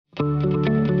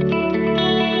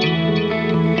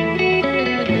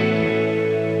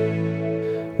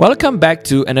Welcome back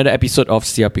to another episode of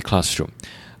CRP Classroom.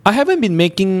 I haven't been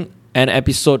making an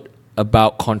episode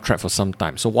about contract for some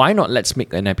time, so why not let's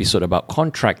make an episode about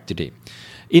contract today.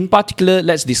 In particular,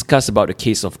 let's discuss about the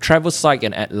case of Travelsight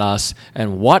and Atlas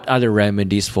and what are the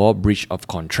remedies for breach of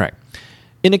contract.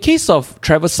 In the case of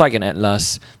Travelsight and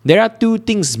Atlas, there are two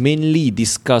things mainly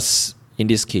discussed in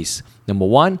this case. Number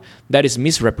one, that is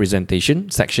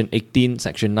misrepresentation, Section 18,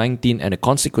 Section 19, and the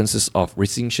consequences of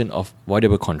rescission of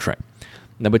voidable contract.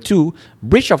 Number two,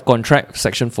 breach of contract,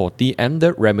 Section 40, and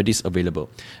the remedies available.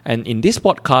 And in this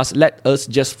podcast, let us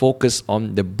just focus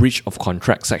on the breach of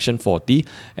contract, Section 40,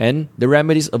 and the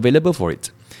remedies available for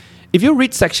it. If you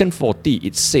read Section 40,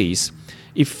 it says,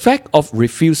 effect of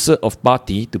refusal of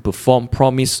party to perform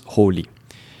promise wholly.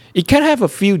 It can have a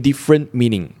few different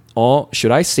meaning, or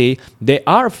should I say, there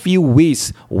are a few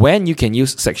ways when you can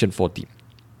use Section 40.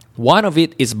 One of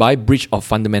it is by breach of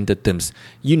fundamental terms.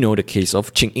 You know the case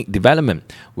of Ching Ik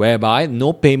development, whereby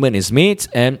no payment is made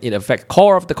and it affects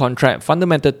core of the contract,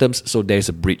 fundamental terms, so there's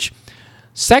a breach.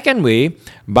 Second way,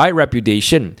 by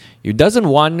reputation. You don't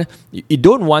want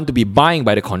to be buying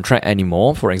by the contract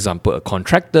anymore. For example, a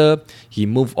contractor, he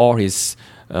moved all his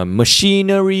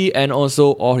machinery and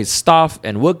also all his staff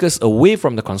and workers away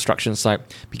from the construction site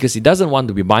because he doesn't want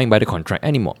to be buying by the contract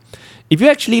anymore. If you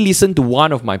actually listen to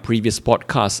one of my previous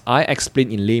podcasts, I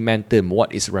explain in layman term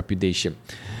what is repudiation.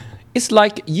 It's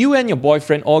like you and your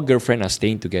boyfriend or girlfriend are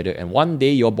staying together and one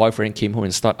day your boyfriend came home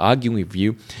and start arguing with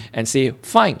you and say,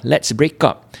 fine, let's break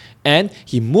up. And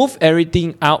he moved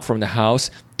everything out from the house,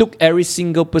 took every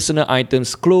single personal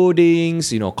items, clothing,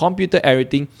 computer,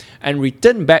 everything, and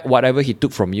returned back whatever he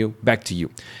took from you back to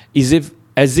you.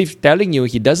 As if telling you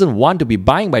he doesn't want to be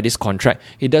buying by this contract,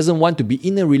 he doesn't want to be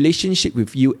in a relationship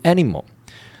with you anymore.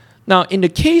 Now, in the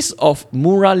case of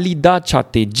Muralidhar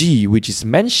Chatterjee, which is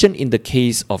mentioned in the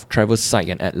case of Travelsight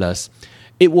and Atlas,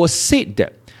 it was said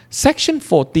that Section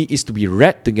 40 is to be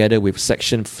read together with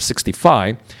Section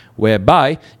 65,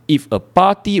 whereby if a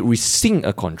party rescind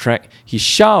a contract, he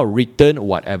shall return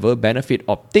whatever benefit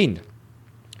obtained.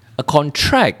 A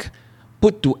contract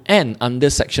put to end under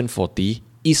Section 40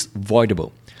 is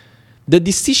voidable. The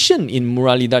decision in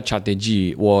Muralidhar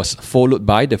Chatterjee was followed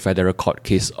by the federal court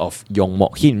case of Yong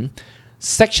Mok Hin.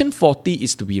 Section 40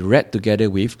 is to be read together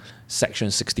with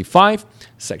Section 65,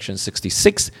 Section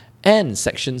 66, and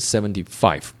Section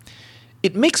 75.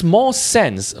 It makes more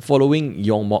sense following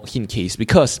Yong Mok Hin case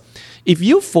because if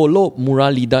you follow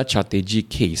Muralidhar Chatterjee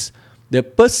case, the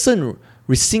person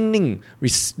rescinding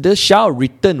shall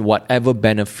return whatever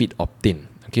benefit obtained.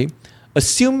 Okay,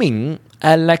 assuming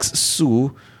Alex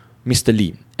sue Mr.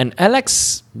 Lee and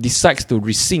Alex decides to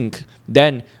rescind,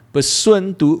 then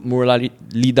pursuant to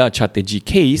Muralidhar Chatterjee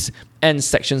case and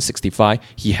Section 65,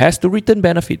 he has to return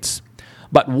benefits.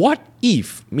 But what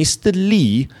if Mr.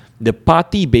 Lee, the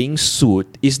party being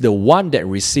sued, is the one that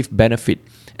received benefit?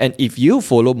 And if you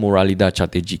follow Muralidhar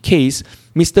Chatterjee case,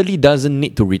 Mr. Lee doesn't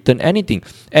need to return anything.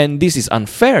 And this is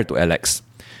unfair to Alex.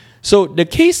 So the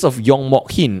case of Yong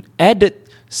Mok Hin added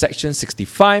Section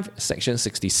 65, Section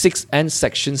 66, and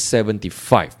Section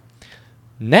 75.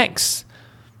 Next,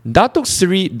 Datuk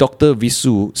Seri Dr.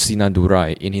 Visu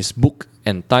Sinadurai, in his book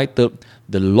entitled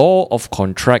The Law of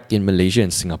Contract in Malaysia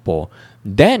and Singapore,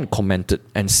 then commented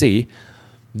and say,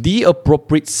 the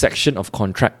appropriate section of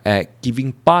Contract Act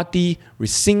giving party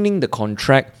rescinding the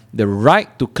contract the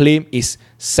right to claim is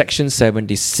Section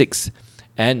 76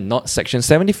 and not Section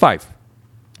 75.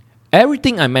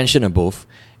 Everything I mentioned above,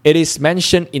 it is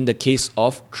mentioned in the case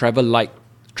of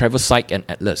Travelsight and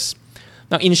Atlas.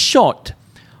 Now, in short,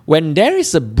 when there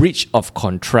is a breach of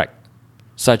contract,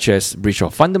 such as breach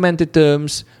of fundamental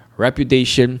terms,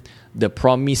 repudiation, the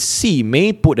promisee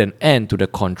may put an end to the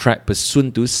contract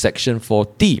pursuant to Section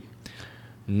 40.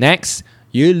 Next,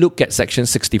 you look at Section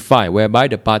 65, whereby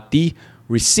the party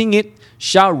rescind it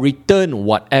shall return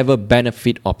whatever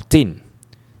benefit obtained.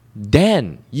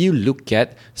 Then, you look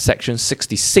at Section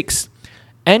 66.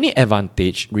 Any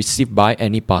advantage received by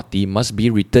any party must be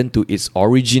returned to its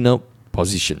original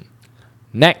position.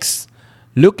 Next,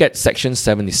 look at Section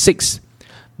 76.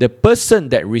 The person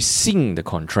that rescind the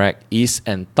contract is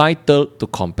entitled to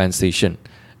compensation.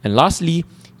 And lastly,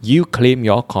 you claim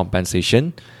your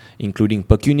compensation, including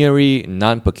pecuniary,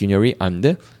 non-pecuniary,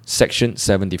 under Section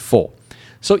 74.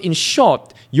 So in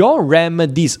short, your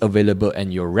remedies available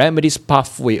and your remedies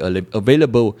pathway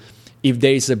available if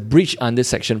there is a breach under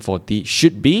Section 40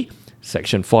 should be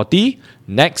Section 40,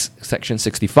 next Section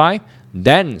 65,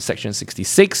 then Section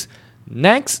 66,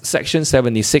 next Section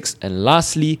 76, and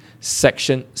lastly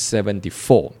Section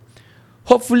 74.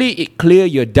 Hopefully it clear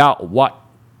your doubt what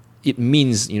it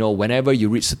means, whenever you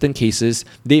read certain cases,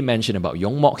 they mention about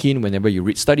Yong Mok Hin. Whenever you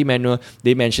read study manual,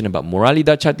 they mention about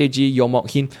Moralida Chatterjee, Yong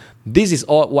Mok Hin. This is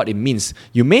all what it means.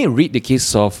 You may read the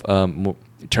case of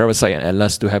Travelsight and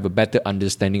Atlas to have a better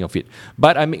understanding of it.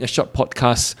 But I make a short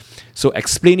podcast, so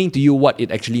explaining to you what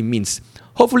it actually means.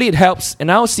 Hopefully it helps,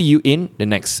 and I'll see you in the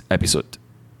next episode.